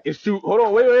and shoot. Hold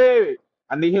on, wait.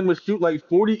 I need him to shoot like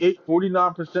 48,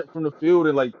 49% from the field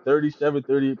and like 37,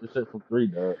 38% from three,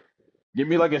 dog. Give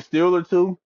me like a steal or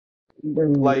two. bro,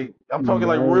 Like I'm talking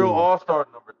like real no, all-star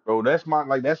numbers, bro. That's my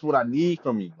like that's what I need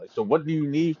from you. Like, so what do you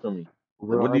need from me?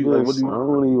 Like, what bro, do you like? What do I you want?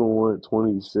 don't even want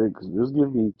 26. Just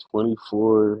give me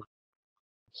 24,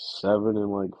 7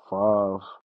 and like 5,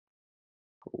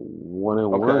 1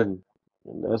 and Okay, 1.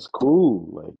 And that's cool.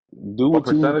 Like do what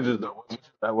what you percentages though?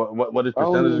 What is I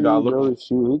don't percentages even gotta need look bro like? to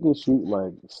shoot. He can shoot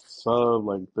like sub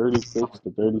like 36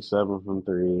 to 37 from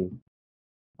three.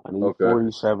 I need Okay,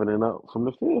 47 and up from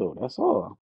the field. That's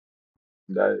all.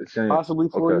 that change. Possibly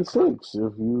Okay. 46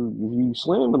 if you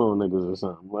slamming on niggas or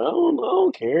something. Like, I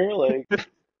don't care. Like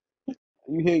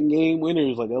you hitting game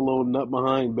winners like that little nut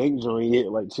behind bank joint you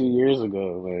hit like 2 years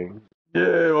ago. Like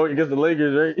Yeah, well, against the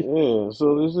Lakers, right? yeah,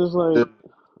 so it's just Yeah. like,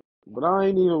 but I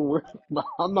ain't even worried.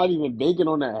 I'm not even banking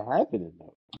on that happening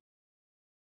though.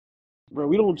 Bro,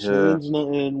 we don't Yeah. change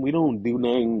nothing. We don't do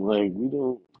nothing. Like we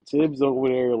don't. Tibbs over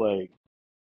there like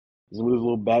with his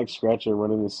little back scratcher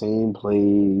running the same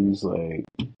plays like.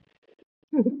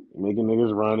 Making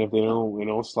niggas run if they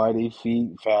don't slide their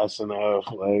feet fast enough.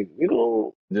 Like we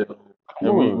don't. Yeah. Come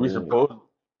And we on, man.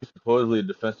 supposedly a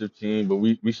defensive team, but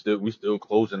we still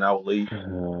closing out late.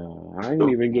 I ain't Still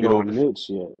even get get over. on Mitch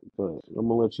yet, but I'm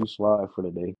gonna let you slide for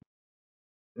the day.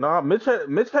 Nah, Mitch had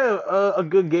a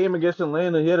good game against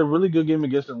Atlanta. He had a really good game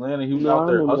against Atlanta. He was No, out I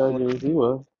there remember that hustling. game. He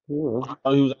was. He was.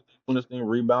 He was out there doing this thing,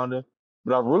 rebounding.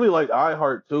 But I really like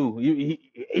iHeart too.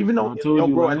 Even Bro, though I told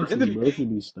you bro, at the last end week, of the bro, game, should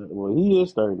be start. Well, he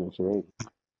is starting this, right?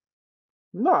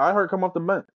 no, iHeart come off the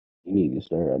bench. He need to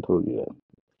start. I told you that.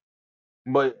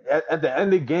 But at the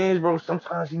end of games, bro,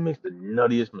 sometimes he makes the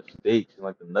nuttiest mistakes and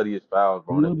like the nuttiest fouls,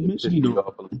 bro, and What it Mitch pissed be me doing?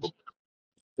 off a little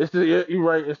bit. Yeah, you're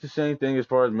right. It's the same thing as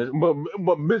far as Mitch,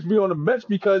 but Mitch be on the bench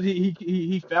because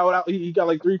he fouled out. He got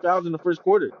like three fouls in the first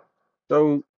quarter.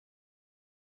 So,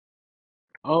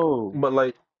 Oh, but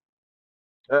like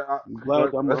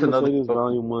Black. that's I'm gonna another. say this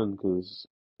volume one because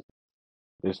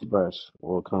it's fresh.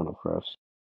 Well, kind of fresh.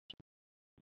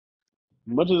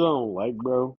 Much as I don't like,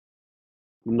 bro.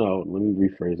 No, let me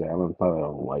rephrase that. I don't probably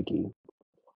don't like him.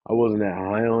 I wasn't that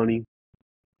high on him.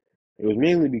 It was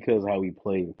mainly because how he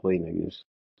play niggas,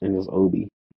 and his Obi.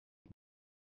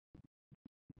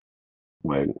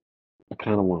 Like I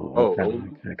kind of want, Oh,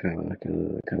 Obi. I kind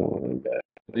of want him back.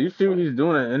 Do you see what he's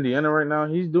doing at Indiana right now?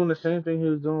 He's doing the same thing he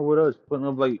was doing with us, putting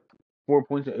up like 4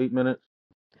 points in 8 minutes.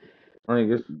 I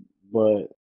think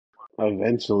But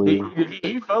eventually,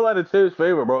 he fell out of Tibbs'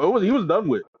 favor, bro. He was done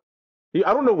with.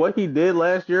 I don't know what he did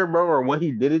last year, bro, or what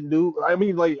he didn't do. I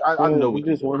mean, like I bro, know you what he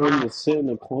just did. want him to sit in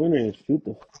the corner and shoot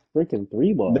the freaking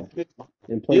three ball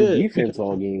and play Yeah, defense because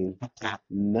all game. happened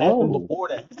No, before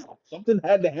that. Something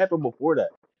had to happen before that.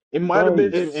 It might have bro,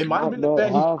 been. he It might have smacked been the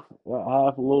that fact he.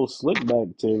 half a little slick back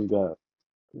Tim got. A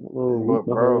little weak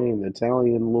But bro, behind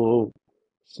Italian little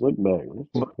slick back. That's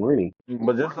but, corny.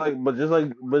 but just like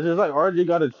RJ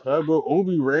got a tub, bro.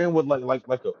 Obi ran with like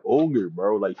an ogre,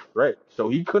 bro, like Shrek. So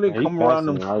he couldn't Nah, he come around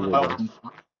faster them. than RJ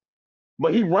though.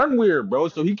 But he run weird, bro.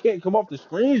 So he can't come off the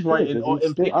screens Yeah, right because he's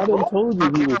and stiff. pick I and done roll. told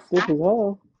you he was stiff as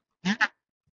hell.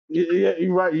 Yeah,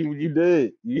 you're right. You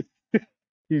did. You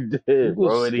He did, was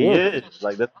bro. And he stiff. is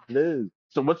like that's what it is.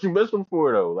 So what you miss him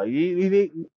for though? Like he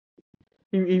didn't.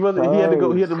 He wasn't. He had to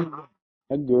go. He had Cause to.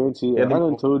 I guarantee He you, had to I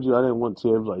done go. told you I didn't want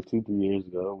Tibbs like 2, 3 years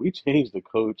ago. We changed the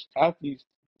coach.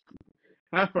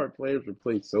 Half our players were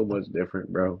played so much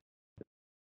different, bro.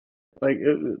 Like,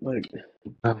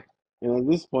 and at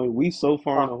this point, we so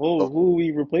far in the hole. Who are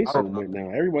we I replacing don't him know. with now?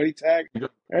 Everybody tagged. Because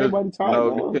Everybody tied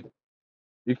no, down.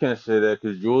 you can't say that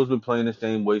because Jules been playing the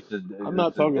same way I'm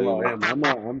not since talking day about one. him. I'm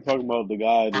not. I'm talking about the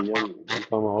guy, the young. I'm talking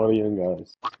about all the young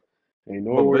guys. Ain't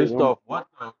But nowhere. based No, off what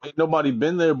though? Ain't nobody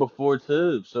been there before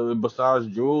Tibbs. So besides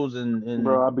Jules and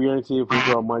bro, I guarantee if we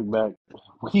brought Mike back,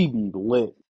 we be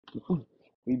lit.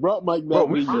 We brought Mike bro, back,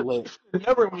 we be lit.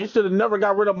 we should have never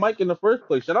got rid of Mike in the first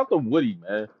place. Shout out to Woody,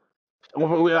 man.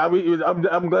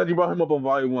 I'm glad you brought him up on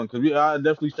volume one because I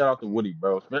definitely shout out to Woody,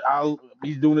 bro.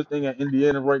 He's doing this thing at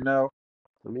Indiana right now.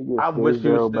 Let me get I wish he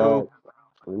was Fizdale still back.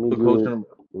 Let me coaching get him,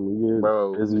 let me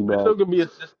bro. get Izzy back. Fisto could be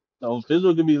assistant.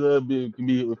 Fizzle can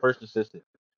be first assistant,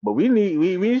 but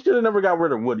we should have never got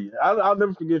rid of Woody. I'll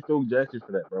never forget Phil Jackson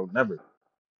for that, bro. Never,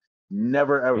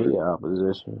 never ever, Hate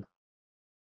opposition.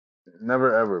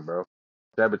 never ever, bro.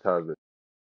 Sabotage it.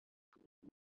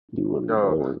 You wouldn't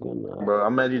Oh, never gonna. bro,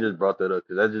 I'm mad you just brought that up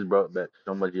because that just brought back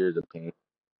so much years of pain.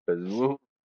 Because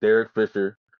Derek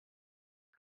Fisher,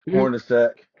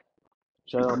 Hornacek,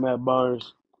 Shout out Matt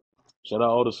Barnes. Shout out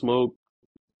all the smoke.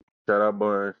 shout out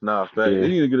Barnes. Nah, fact, they Yeah.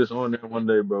 need to get us on there one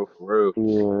day, bro, for real,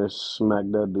 Yeah, smack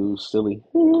that dude silly.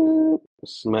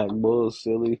 Smack Bull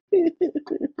silly.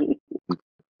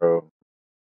 bro.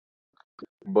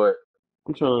 But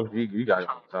I'm trying. you got it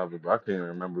on topic, bro. I can't even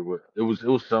remember what it was. It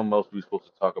was something else we were supposed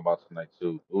to talk about tonight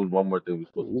too. It was one more thing we were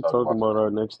supposed to We talk talking about about tonight.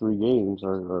 our next three games,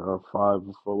 our five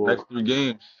Next before. three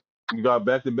games, we got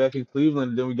back to back in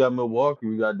Cleveland. Then we got Milwaukee.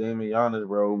 We got Damian Giannis,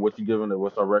 bro. What you giving it?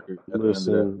 What's our record at the end of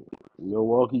that? Listen,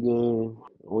 Milwaukee game.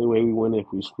 Only way we win if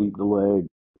we sweep the leg.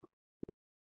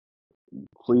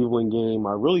 Cleveland game.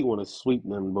 I really want to sweep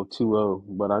them, but 2-0,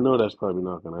 but I know that's probably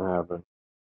not gonna happen.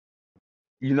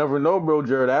 You never know, bro.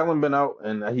 Jared Allen been out,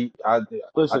 and I think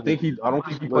Listen, I don't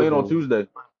think he playing on listen. Tuesday.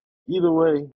 Either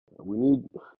way, we need.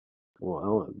 Well,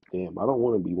 I don't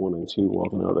want to be 1-2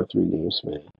 walking out of 3 games,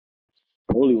 man.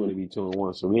 I only want to be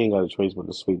 2-1, so we ain't got a choice but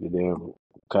to sweep the damn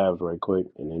Cavs right quick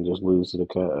and then just lose to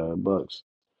the Bucks.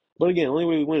 But again, only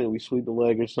way we win it, we sweep the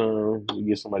leg or something. We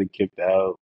get somebody kicked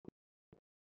out,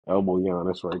 elbow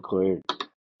Giannis right quick.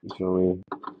 You feel me?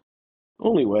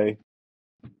 Only way.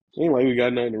 Ain't like we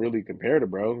got nothing to really compare to,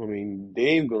 bro. I mean,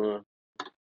 Dame going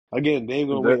again. Dame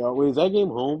going That wait. Is that game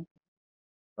home?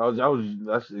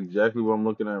 that's exactly what I'm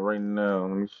looking at right now.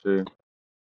 Let me see.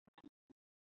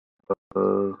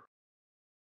 Uh,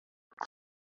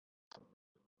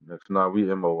 Next, we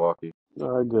in Milwaukee. All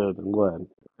right, good. I'm glad.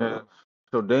 Yeah.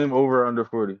 So Dame over under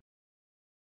 40.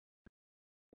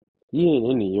 He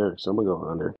ain't in New York, so I'm gonna go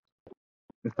under.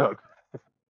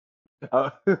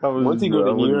 I Once he go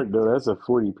to New was York, though, that's a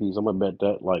 40 piece. I'm gonna bet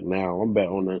that like now. I'm bet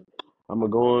on it. I'm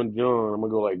gonna go on John. I'm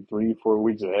gonna go like 3, 4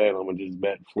 weeks ahead. I'm gonna just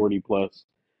bet 40 plus.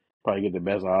 Probably get the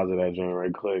best odds of that John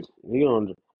right quick. He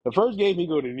on the first game he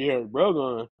go to New York, bro.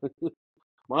 Going,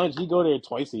 mind you, he go there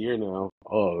twice a year now.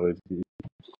 Oh,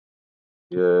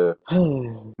 yeah.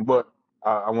 But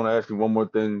I want to ask you one more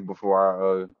thing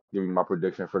before I give you my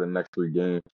prediction for the next three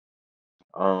games.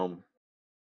 Um,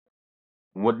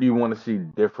 what do you want to see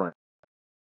different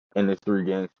in this three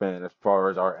game span as far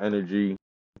as our energy,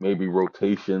 maybe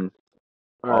rotation,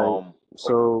 all right. our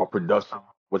So production?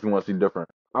 What you want to see different?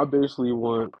 I basically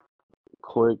want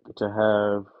Quick to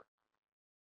have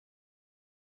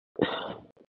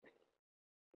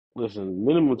listen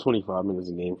minimum 25 minutes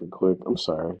a game for Quick. I'm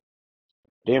sorry.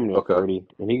 Damn near Okay. 30,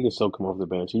 and he can still come off the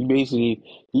bench. He needs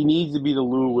to be the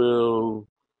Lou Will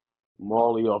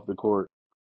Marley off the court.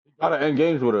 Got to end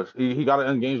games with us. He got to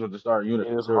end games with the starting unit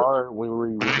And for it's sure. hard when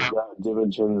we got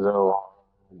DiVincenzo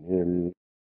and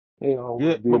they all Yeah,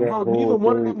 want to do but that bro, neither whole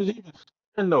one of thing. them is even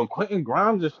starting though. Quentin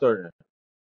Grimes is starting,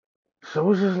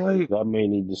 so it's just like That may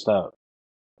need to stop.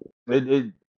 it.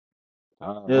 Yeah,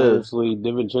 Honestly,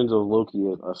 DiVincenzo is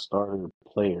low-key a starting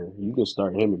player. You can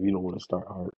start him if you don't want to start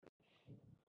Hart.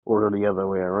 Or the other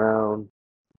way around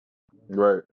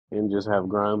right. and just have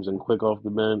Grimes and Quick off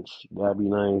the bench. That'd be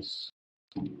nice.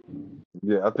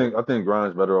 Yeah, I think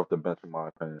Grimes better off the bench in my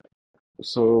opinion.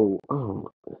 So,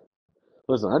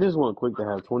 listen, I just want Quick to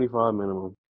have 25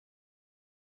 minimum.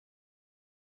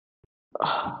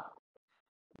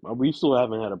 We still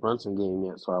haven't had a Brunson game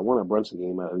yet, so I want a Brunson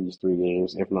game out of these 3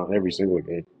 games, if not every single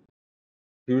game.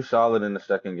 He was solid in the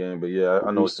second game, but yeah,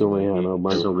 I know We what you still mean. ain't had no He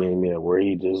Brunson was, game yet where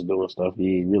he just doing stuff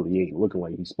he really ain't looking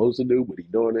like he's supposed to do, but he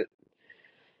doing it.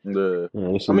 the.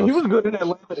 It's I mean, he enough. was good in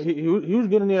Atlanta. He was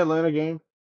good in the Atlanta game,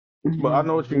 but I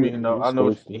know what you mean though. He's I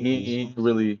know still what he ain't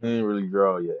really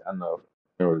draw yet. I know.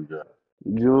 He ain't really draw.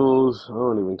 Jules. I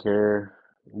don't even care.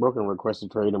 Broken request to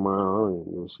trade tomorrow. I don't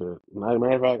even give a shit.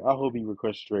 Matter of fact, I hope he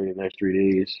requests to trade in the next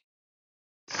 3 days.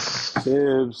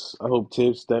 Tibbs. I hope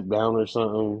Tibbs step down or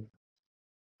something.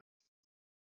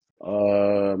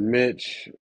 Mitch.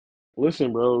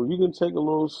 Listen, bro. You can take a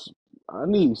little. I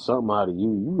need something out of you.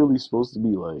 You really supposed to be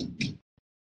like.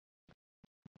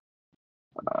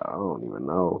 I don't even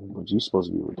know, but you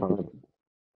supposed to be retired.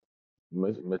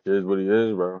 Mitch is what he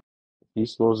is, bro.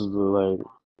 He's supposed to like.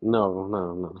 No,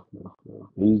 no, no, no, no.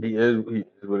 He, He is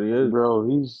what he is. bro.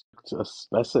 He's a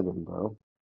specimen, bro.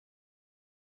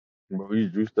 Bro,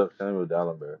 he's juiced up Samuel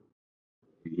Dallenberg.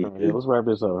 He All right, yeah, is. let's wrap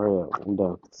this up. Hurry up. I'm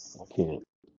done. I can't.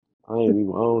 I ain't even.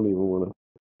 I don't even want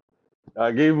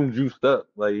I gave him juiced up.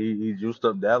 Like he juiced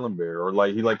up Dallenberg, or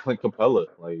like he like Clint Capella.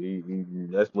 Like he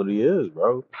that's what he is,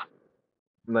 bro.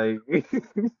 Like it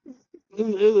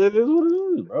is what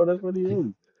it is, bro. That's what he is.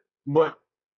 But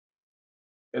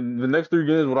in the next three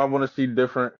games, what I want to see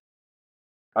different,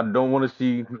 I don't want to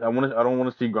see. I don't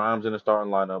want to see Grimes in the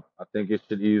starting lineup. I think it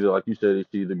should either, like you said, it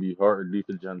should either be Hart or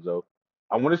DiVincenzo.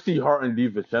 I want to see Hart and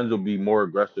DiVincenzo be more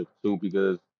aggressive too,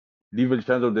 because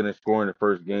DiVincenzo didn't score in the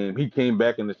first game. He came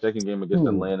back in the second game against Hmm.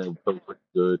 Atlanta and played pretty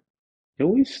good. Can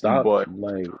we stop? But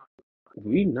Like,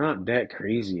 we not that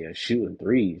crazy at shooting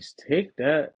threes. Take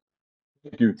that.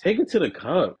 thank you. Take it to the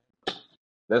cup.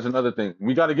 That's another thing.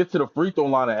 We got to get to the free throw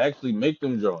line and actually make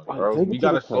them draws, Like, bro. take it We to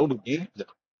got the to slow cup. the game down.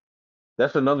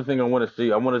 That's another thing I want to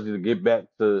see. I want us to get back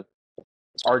to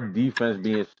our defense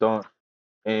being staunch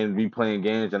and be playing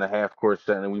games in a half court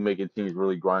setting and we making teams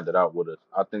really grind it out with us.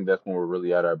 I think that's when we're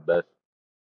really at our best.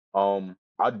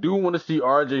 I do want to see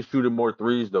RJ shooting more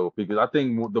threes though, because I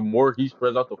think the more he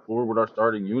spreads out the floor with our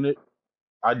starting unit,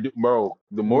 I do, bro.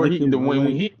 The I more like he, the him. when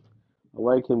he, I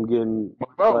like him getting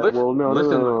bro, like. Well, no, no, no,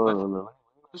 listen, no, no, no, no.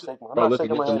 I'm bro, not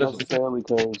shaking my head listen. necessarily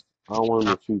because I don't want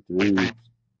him to shoot threes.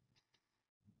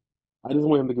 I just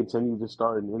want him to continue to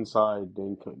start inside,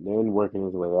 then working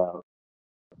his way out.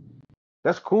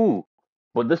 That's cool.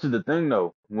 But this is the thing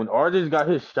though. When RJ's got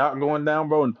his shot going down,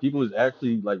 bro, and people is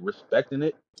actually like respecting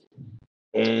it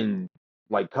and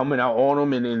like coming out on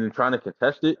him and trying to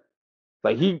contest it,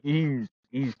 like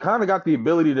he's kind of got the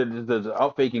ability to just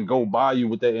out fake and go by you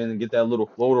with that and get that little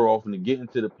floater off and to get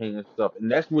into the paint and stuff. And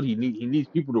that's what he needs. He needs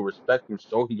people to respect him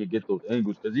so he can get those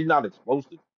angles because he's not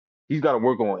explosive. He's got to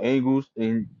work on angles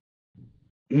and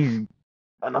he's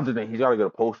another thing. He's got to get a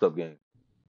post up game.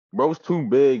 Bro's too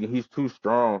big and he's too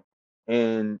strong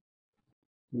and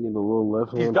You need a little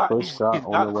left hand push shot he's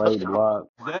on the got right touch. block,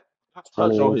 He's got touch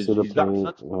turning on his. into the He's got paint.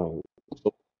 touch. Right.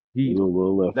 So Need he a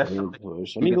little left that's hand something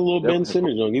push. I we need can a little Ben definitely improve.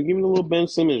 Simmons, John. Give me a little Ben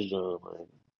Simmons, John. Like,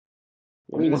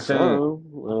 I I'm need saying. some.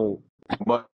 Like,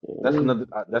 But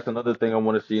eh, that's another thing I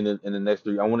want to see in the next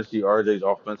three. I want to see RJ's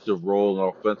offensive role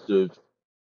and offensive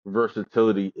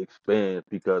versatility expand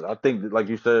because I think that, like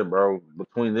you said, bro,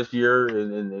 between this year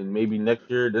and maybe next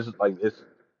year, this is like it's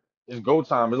go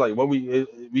time. It's like what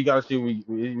we gotta see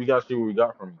we gotta see what we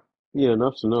got from him. yeah,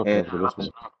 enough's enough And after this one.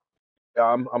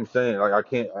 I'm saying like I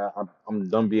can't I'm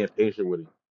done being patient with him.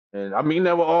 And I mean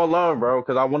that with all love, bro,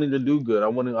 because I want him to do good. I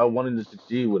want him to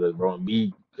succeed with us, bro, and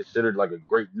be considered like a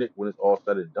great Nick when it's all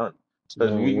said and done.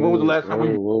 Because Whoa, we when was the whoa, last time whoa,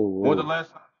 we whoa, when was the whoa,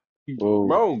 last time whoa,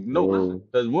 bro, no listen. whoa.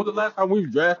 Because when was the last time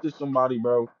we've drafted somebody,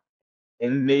 bro,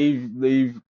 and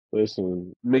they've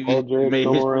Listen, all made dreads made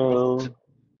come history. around.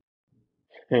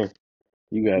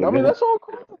 You got I mean it. that's all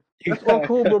cool. You That's all got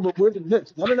cool, bro, but we're the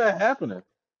Knicks. None of that happening.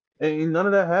 Ain't none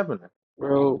of that happening.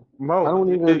 Bro, I Bro, don't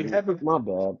it even, happened. my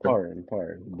bad, pardon.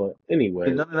 But Ain't anyway,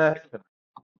 none of that happening.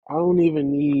 I don't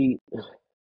even need,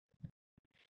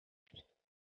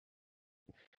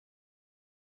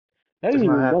 that ain't It's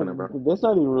not even, happening, bro. that's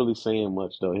not even really saying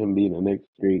much though, him being the next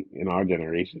great in our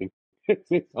generation.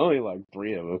 It's only like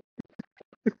three of us.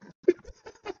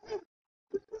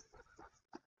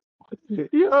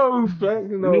 Yo, facts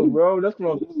no, This bro. That's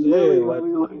what I'm is really saying. Like,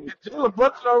 only like, Jalen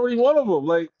Brunson's already one of them.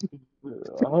 Like,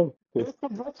 I,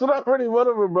 Jalen Brunson already one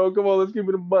of them, bro. Come on, let's keep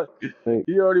it a butt. like,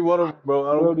 He already one of them, bro.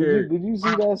 I bro, don't care. did you see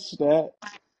that stat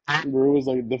where it was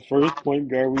like the first point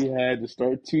guard we had to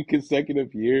start 2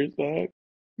 consecutive years, dog?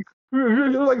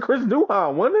 It was like Chris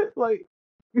Duhon, wasn't it? Like,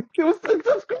 it was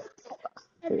just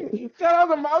shout out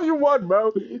to Mario one,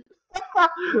 bro.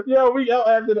 Yo, we out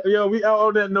after that. Yo, we out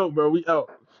on that note, bro. We out.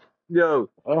 Yo,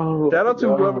 Oh, shout out to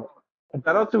whoever. no.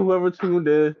 Shout out to whoever tuned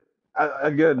in.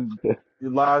 Again, you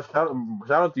live. Shout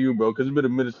out to you, bro, because it's been a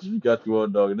minute since we got you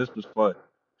on, dog, and this was fun.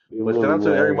 It But shout really out to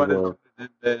was, everybody. bro.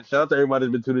 Shout out to everybody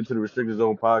that's been tuning into the Restricted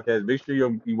Zone podcast. Make sure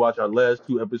you watch our last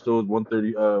two episodes,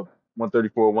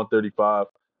 134, 135.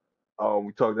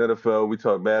 We talked NFL, we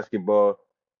talked basketball.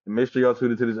 And make sure y'all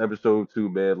tune into this episode too,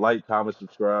 man. Like, comment,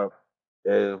 subscribe,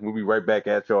 and we'll be right back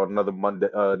at y'all another Monday,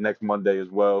 next Monday as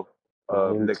well.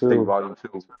 Volume Next State two. Volume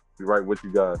 2. Be right with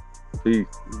you guys. Peace.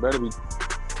 You better be